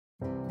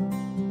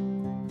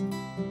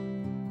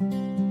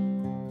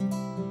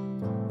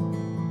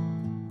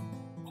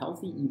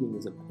eating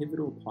is a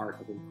pivotal part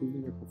of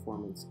improving your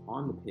performance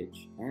on the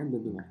pitch and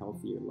living a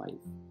healthier life.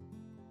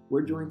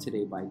 We're joined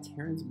today by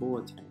Terence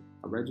Boateng,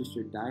 a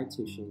registered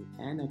dietitian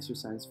and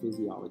exercise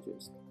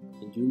physiologist,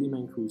 and Julie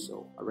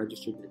Mancuso, a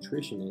registered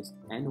nutritionist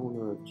and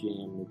owner of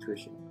JM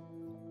Nutrition.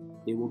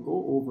 They will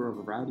go over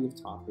a variety of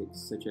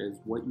topics such as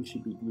what you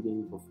should be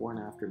eating before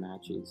and after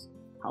matches,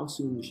 how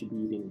soon you should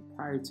be eating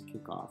prior to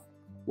kickoff,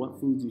 what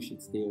foods you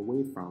should stay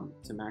away from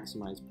to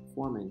maximize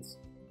performance,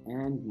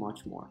 and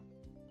much more.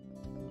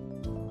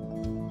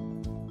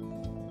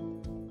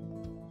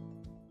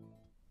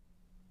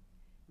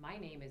 My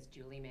name is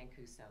Julie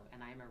Mancuso,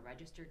 and I am a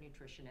registered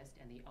nutritionist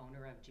and the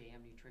owner of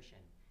JM Nutrition.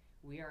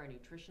 We are a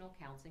nutritional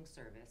counseling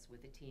service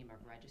with a team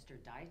of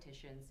registered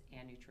dietitians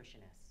and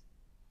nutritionists.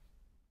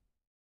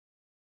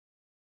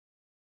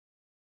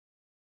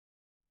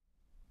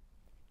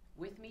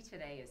 With me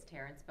today is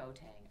Terence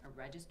Boateng, a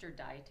registered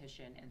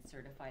dietitian and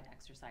certified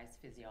exercise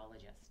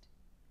physiologist.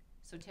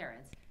 So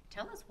Terence,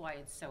 tell us why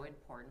it's so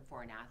important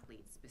for an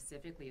athlete,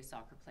 specifically a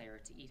soccer player,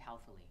 to eat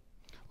healthily.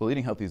 Well,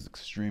 eating healthy is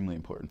extremely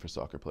important for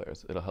soccer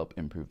players. It'll help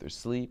improve their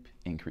sleep,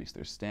 increase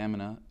their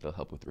stamina, it'll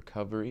help with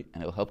recovery,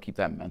 and it'll help keep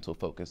that mental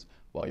focus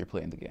while you're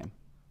playing the game.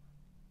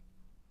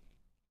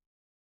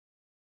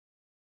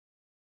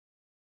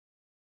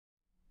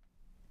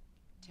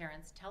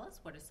 Terence, tell us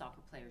what a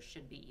soccer player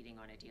should be eating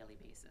on a daily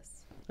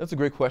basis. That's a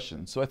great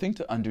question. So I think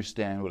to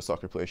understand what a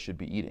soccer player should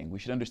be eating, we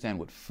should understand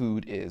what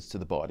food is to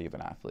the body of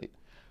an athlete.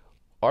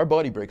 Our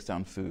body breaks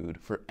down food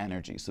for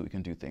energy, so we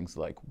can do things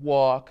like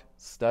walk,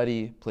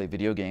 study, play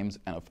video games,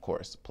 and of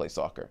course, play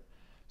soccer.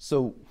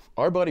 So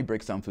our body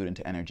breaks down food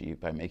into energy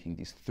by making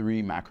these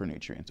three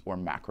macronutrients, or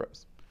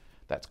macros.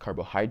 That's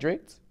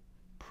carbohydrates,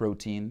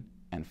 protein,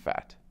 and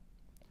fat.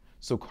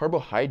 So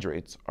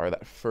carbohydrates are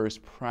that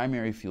first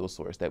primary fuel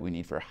source that we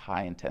need for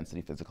high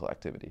intensity physical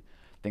activity.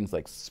 Things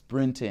like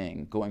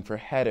sprinting, going for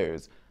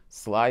headers,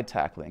 slide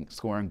tackling,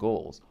 scoring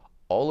goals.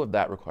 All of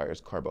that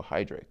requires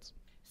carbohydrates.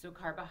 So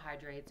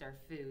carbohydrates are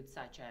foods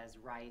such as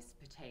rice,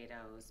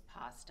 potatoes,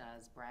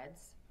 pastas,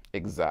 breads?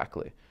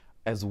 Exactly.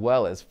 As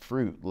well as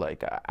fruit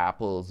like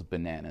apples,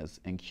 bananas,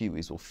 and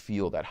kiwis will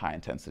fuel that high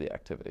intensity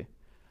activity.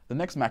 The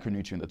next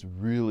macronutrient that's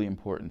really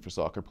important for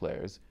soccer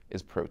players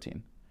is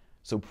protein.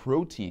 So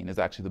protein is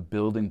actually the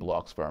building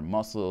blocks for our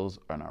muscles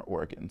and our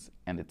organs,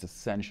 and it's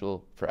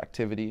essential for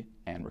activity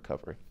and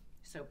recovery.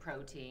 So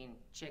protein,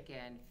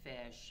 chicken,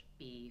 fish,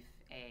 beef,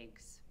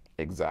 eggs.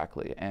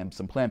 Exactly, and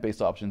some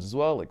plant-based options as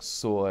well, like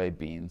soy,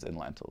 beans, and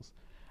lentils.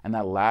 And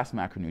that last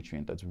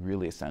macronutrient that's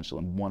really essential,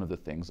 and one of the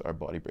things our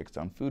body breaks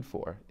down food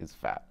for, is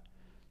fat.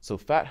 So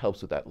fat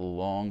helps with that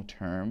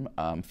long-term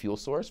fuel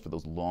source for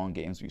those long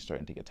games where you're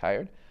starting to get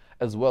tired,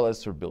 as well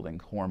as for building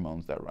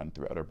hormones that run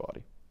throughout our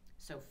body.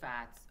 So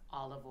fats,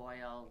 olive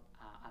oil,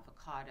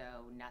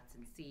 avocado, nuts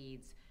and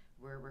seeds,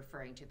 we're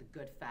referring to the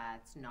good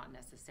fats, not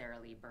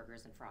necessarily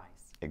burgers and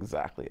fries.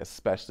 Exactly,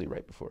 especially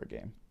right before a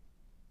game.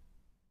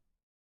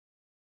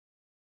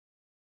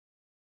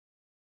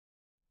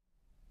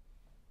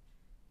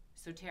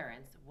 So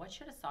Terence, what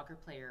should a soccer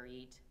player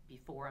eat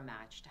before a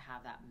match to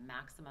have that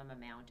maximum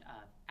amount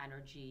of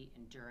energy,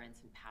 endurance,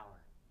 and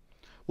power?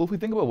 Well, if we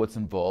think about what's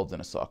involved in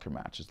a soccer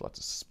match, there's lots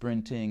of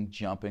sprinting,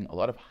 jumping, a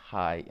lot of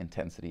high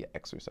intensity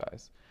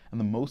exercise. And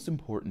the most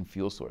important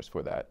fuel source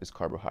for that is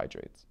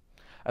carbohydrates.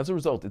 As a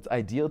result, it's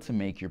ideal to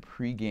make your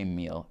pre-game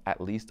meal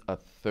at least a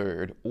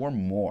third or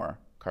more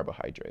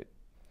carbohydrate.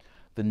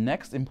 The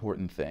next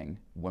important thing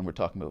when we're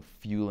talking about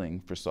fueling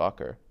for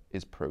soccer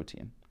is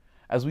protein.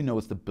 As we know,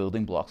 it's the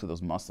building blocks of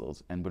those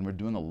muscles, and when we're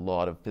doing a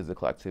lot of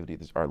physical activity,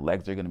 our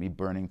legs are going to be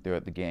burning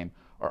throughout the game,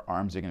 our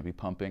arms are going to be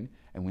pumping,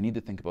 and we need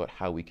to think about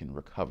how we can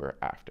recover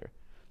after.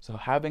 So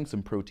having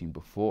some protein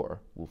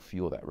before will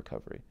fuel that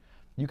recovery.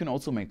 You can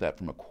also make that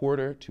from a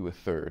quarter to a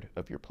third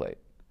of your plate.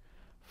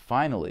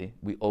 Finally,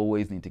 we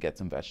always need to get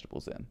some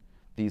vegetables in.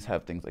 These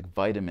have things like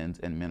vitamins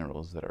and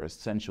minerals that are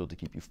essential to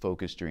keep you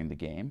focused during the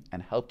game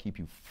and help keep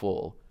you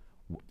full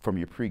from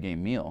your pregame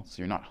meal so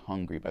you're not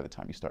hungry by the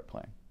time you start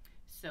playing.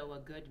 So a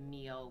good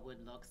meal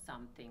would look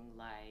something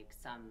like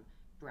some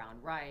brown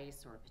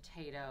rice or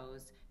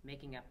potatoes,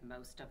 making up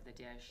most of the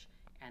dish,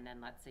 and then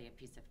let's say a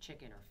piece of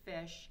chicken or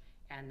fish,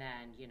 and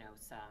then,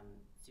 some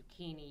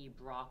zucchini,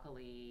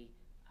 broccoli,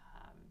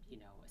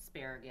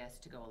 asparagus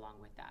to go along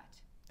with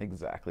that.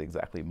 Exactly,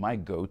 exactly. My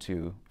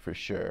go-to for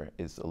sure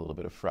is a little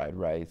bit of fried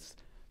rice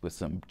with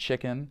some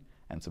chicken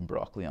and some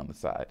broccoli on the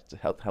side. It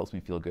helps me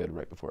feel good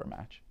right before a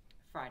match.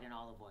 Fried in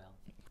olive oil.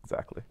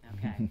 Exactly.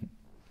 Okay.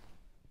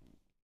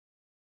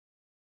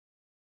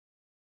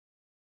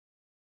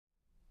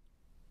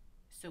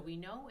 So we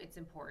know it's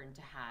important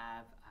to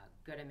have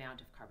a good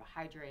amount of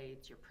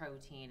carbohydrates, your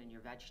protein, and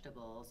your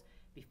vegetables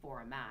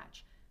before a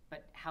match.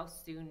 But how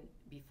soon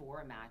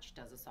before a match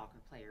does a soccer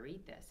player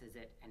eat this? Is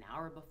it an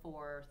hour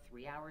before,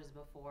 3 hours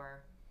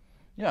before?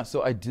 Yeah,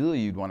 so ideally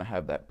you'd want to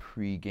have that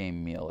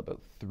pre-game meal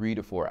about 3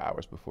 to 4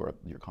 hours before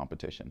your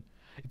competition.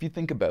 If you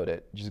think about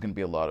it, there's going to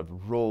be a lot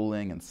of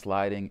rolling and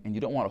sliding, and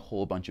you don't want a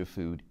whole bunch of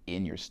food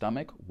in your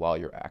stomach while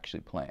you're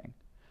actually playing.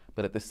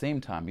 But at the same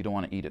time, you don't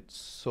want to eat it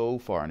so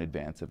far in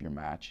advance of your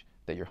match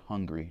that you're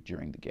hungry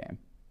during the game.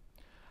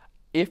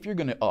 If you're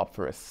going to opt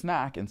for a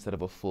snack instead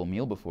of a full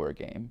meal before a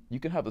game, you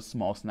can have a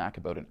small snack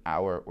about an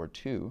hour or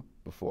two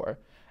before,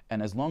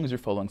 and as long as you're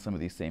following some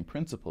of these same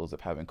principles of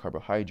having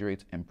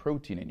carbohydrates and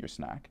protein in your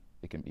snack,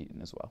 it can be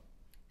eaten as well.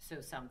 So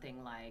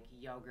something like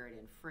yogurt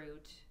and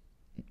fruit,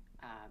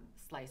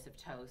 slice of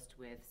toast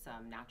with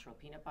some natural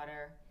peanut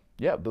butter.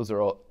 Yeah, those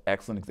are all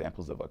excellent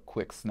examples of a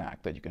quick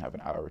snack that you can have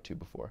an hour or two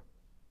before.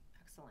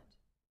 Excellent.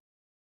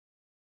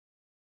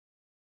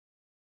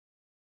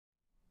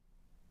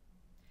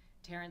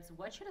 Terence,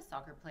 what should a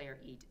soccer player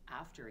eat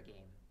after a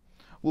game?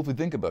 Well, if we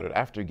think about it,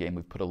 after a game,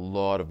 we've put a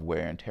lot of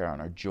wear and tear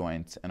on our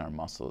joints and our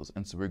muscles,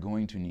 and so we're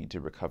going to need to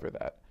recover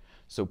that.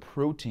 So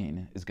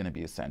protein is going to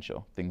be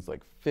essential. Things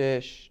like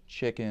fish,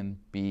 chicken,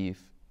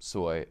 beef,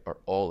 soy are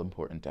all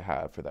important to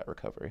have for that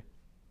recovery.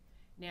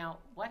 Now,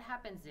 what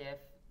happens if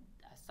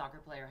a soccer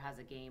player has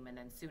a game and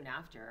then soon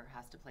after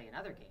has to play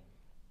another game?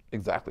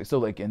 Exactly. So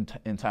like in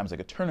times like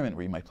a tournament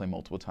where you might play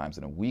multiple times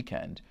in a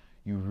weekend,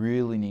 you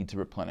really need to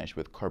replenish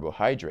with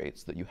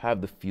carbohydrates so that you have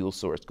the fuel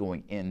source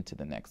going into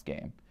the next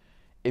game.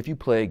 If you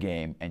play a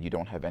game and you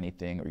don't have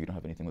anything, or you don't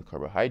have anything with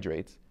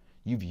carbohydrates,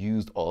 you've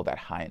used all that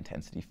high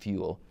intensity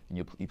fuel and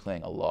you'll be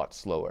playing a lot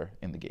slower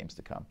in the games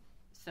to come.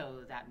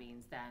 So that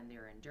means then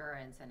their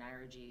endurance and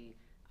energy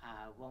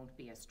won't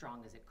be as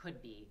strong as it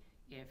could be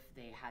if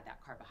they had that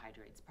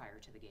carbohydrates prior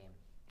to the game.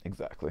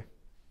 Exactly.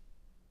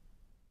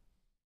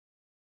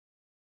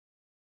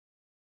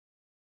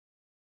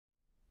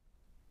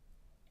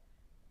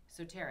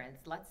 So Terence,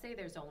 let's say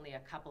there's only a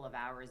couple of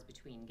hours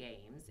between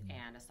games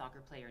and a soccer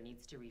player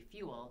needs to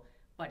refuel,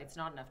 but it's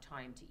not enough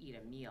time to eat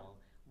a meal.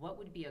 What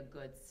would be a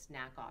good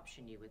snack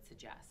option you would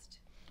suggest?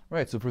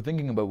 Right, so if we're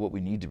thinking about what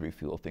we need to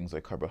refuel, things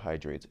like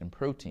carbohydrates and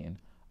protein,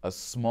 a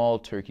small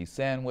turkey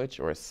sandwich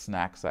or a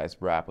snack-sized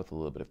wrap with a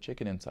little bit of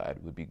chicken inside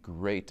would be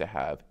great to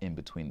have in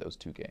between those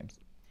two games.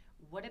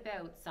 What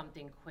about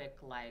something quick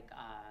like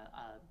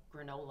a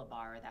granola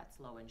bar that's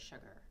low in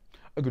sugar?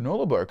 A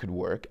granola bar could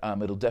work.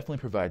 It'll definitely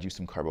provide you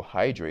some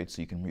carbohydrates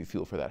so you can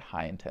refuel for that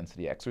high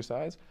intensity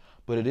exercise,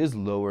 but it is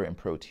lower in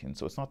protein,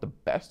 so it's not the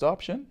best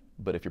option,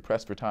 but if you're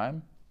pressed for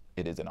time,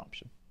 it is an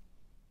option.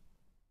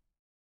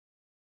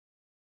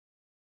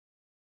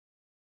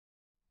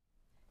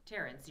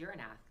 Terence, you're an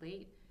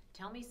athlete.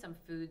 Tell me some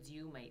foods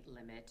you might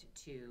limit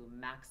to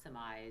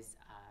maximize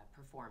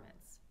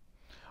performance.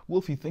 Well,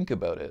 if you think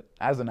about it,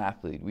 as an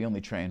athlete, we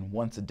only train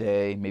once a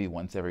day, maybe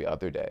once every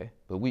other day,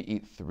 but we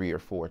eat 3 or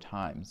 4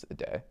 times a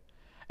day.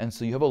 And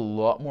so you have a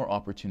lot more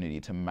opportunity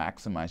to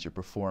maximize your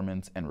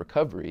performance and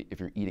recovery if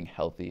you're eating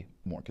healthy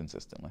more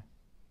consistently.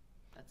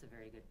 That's a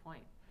very good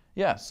point.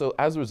 Yeah, so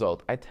as a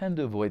result, I tend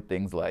to avoid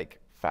things like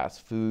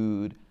fast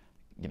food,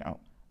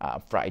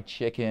 fried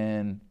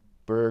chicken,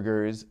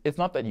 burgers. It's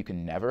not that you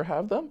can never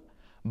have them,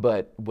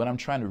 but when I'm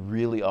trying to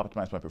really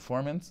optimize my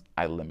performance,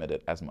 I limit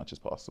it as much as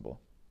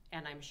possible.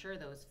 And I'm sure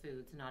those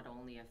foods not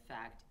only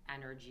affect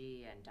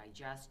energy and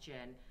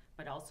digestion,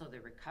 but also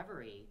the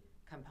recovery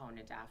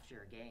component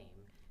after a game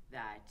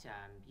that,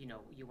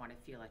 you want to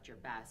feel at your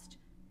best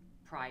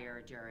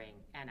prior, during,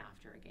 and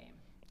after a game.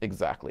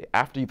 Exactly.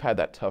 After you've had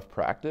that tough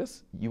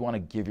practice, you want to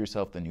give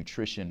yourself the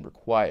nutrition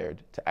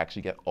required to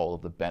actually get all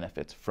of the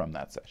benefits from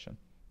that session.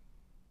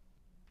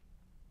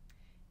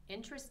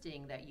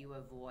 Interesting that you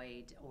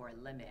avoid or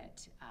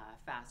limit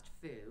fast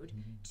food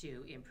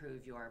to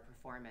improve your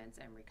performance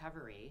and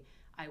recovery.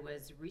 I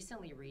was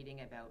recently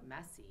reading about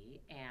Messi,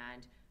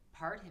 and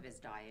part of his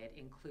diet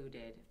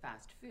included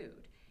fast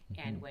food.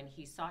 And when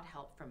he sought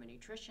help from a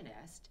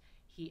nutritionist,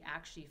 he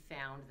actually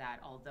found that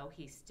although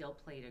he still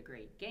played a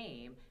great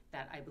game,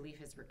 that I believe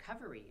his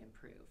recovery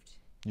improved.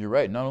 You're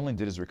right. Not only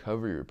did his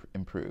recovery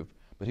improve,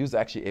 but he was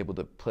actually able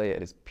to play at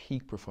his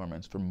peak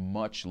performance for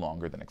much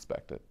longer than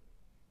expected.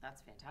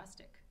 That's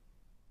fantastic.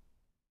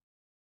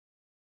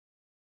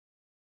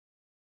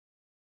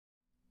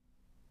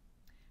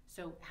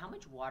 So how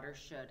much water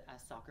should a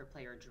soccer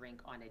player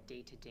drink on a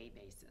day-to-day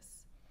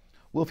basis?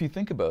 Well, if you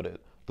think about it,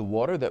 the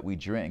water that we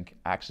drink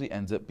actually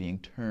ends up being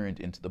turned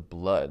into the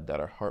blood that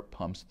our heart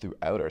pumps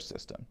throughout our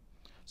system.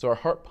 So our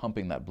heart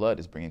pumping that blood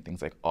is bringing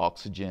things like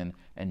oxygen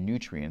and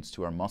nutrients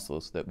to our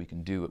muscles so that we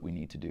can do what we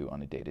need to do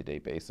on a day-to-day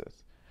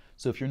basis.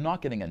 So if you're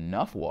not getting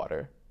enough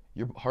water,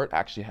 your heart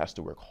actually has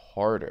to work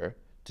harder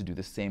to do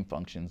the same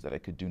functions that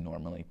it could do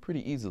normally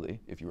pretty easily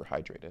if you were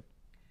hydrated.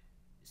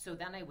 So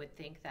then I would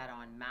think that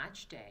on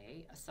match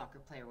day, a soccer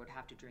player would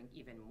have to drink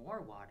even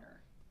more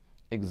water.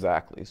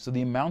 Exactly. So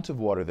the amount of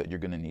water that you're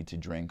going to need to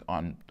drink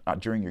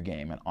during your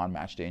game and on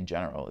match day in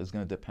general is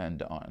going to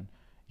depend on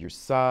your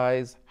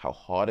size, how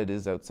hot it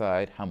is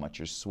outside, how much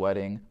you're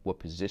sweating, what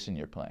position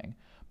you're playing.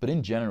 But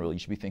in general, you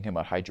should be thinking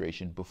about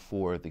hydration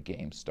before the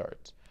game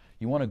starts.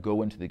 You want to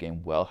go into the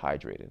game well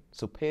hydrated.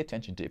 So pay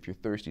attention to if you're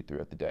thirsty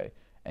throughout the day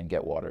and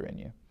get water in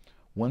you.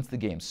 Once the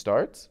game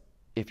starts,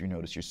 if you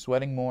notice you're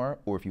sweating more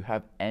or if you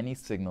have any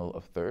signal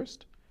of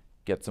thirst,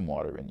 get some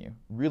water in you.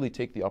 Really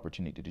take the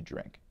opportunity to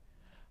drink.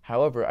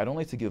 However, I don't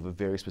like to give a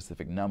very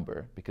specific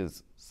number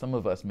because some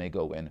of us may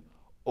go in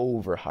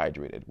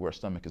overhydrated, where our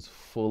stomach is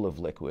full of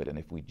liquid, and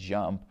if we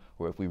jump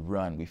or if we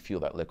run, we feel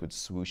that liquid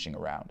swooshing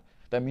around.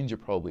 That means you're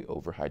probably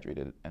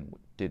overhydrated and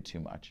did too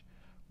much.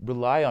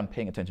 Rely on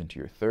paying attention to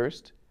your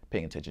thirst,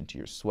 paying attention to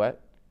your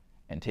sweat,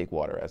 and take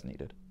water as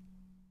needed.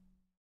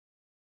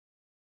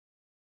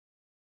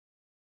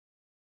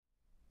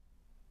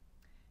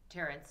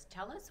 Terence,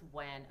 tell us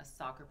when a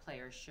soccer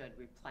player should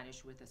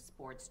replenish with a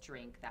sports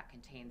drink that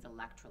contains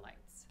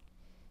electrolytes.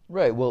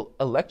 Right, well,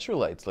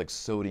 electrolytes like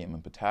sodium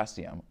and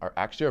potassium are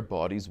actually our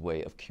body's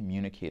way of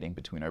communicating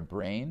between our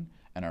brain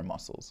and our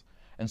muscles.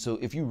 And so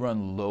if you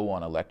run low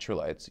on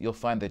electrolytes, you'll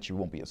find that you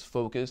won't be as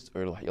focused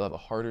or you'll have a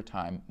harder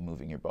time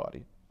moving your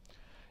body.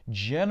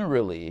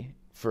 Generally,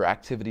 for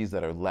activities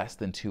that are less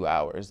than 2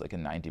 hours, like a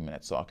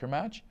 90-minute soccer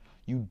match,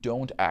 you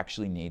don't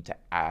actually need to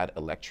add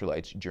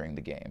electrolytes during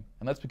the game.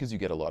 And that's because you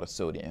get a lot of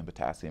sodium and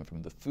potassium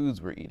from the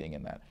foods we're eating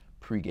in that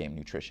pre-game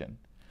nutrition.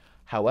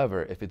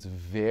 However, if it's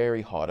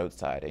very hot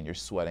outside and you're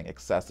sweating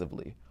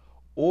excessively,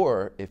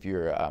 or if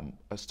you're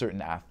a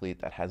certain athlete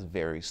that has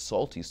very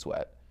salty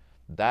sweat,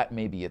 that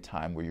may be a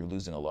time where you're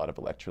losing a lot of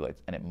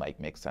electrolytes and it might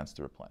make sense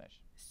to replenish.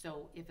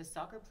 So if a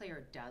soccer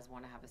player does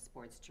want to have a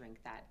sports drink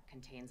that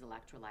contains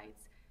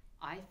electrolytes,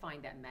 I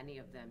find that many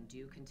of them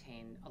do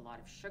contain a lot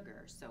of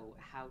sugar. So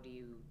how do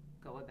you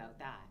go about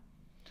that?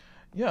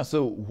 Yeah,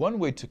 so one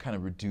way to kind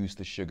of reduce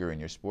the sugar in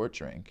your sport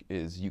drink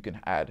is you can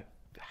add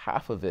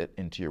half of it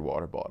into your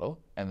water bottle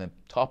and then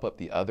top up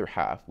the other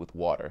half with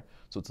water.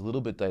 So it's a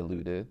little bit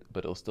diluted,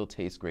 but it'll still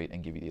taste great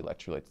and give you the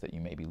electrolytes that you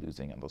may be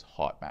losing in those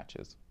hot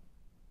matches.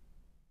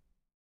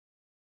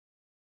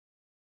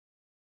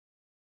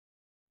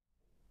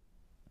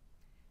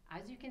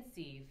 As you can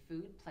see,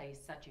 food plays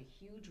such a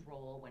huge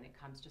role when it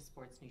comes to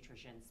sports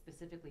nutrition,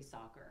 specifically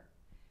soccer.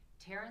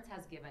 Terence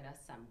has given us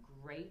some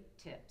great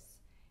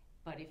tips,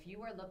 but if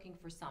you are looking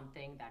for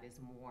something that is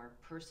more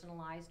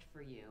personalized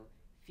for you,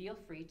 feel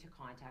free to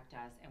contact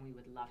us and we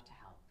would love to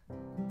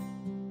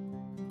help.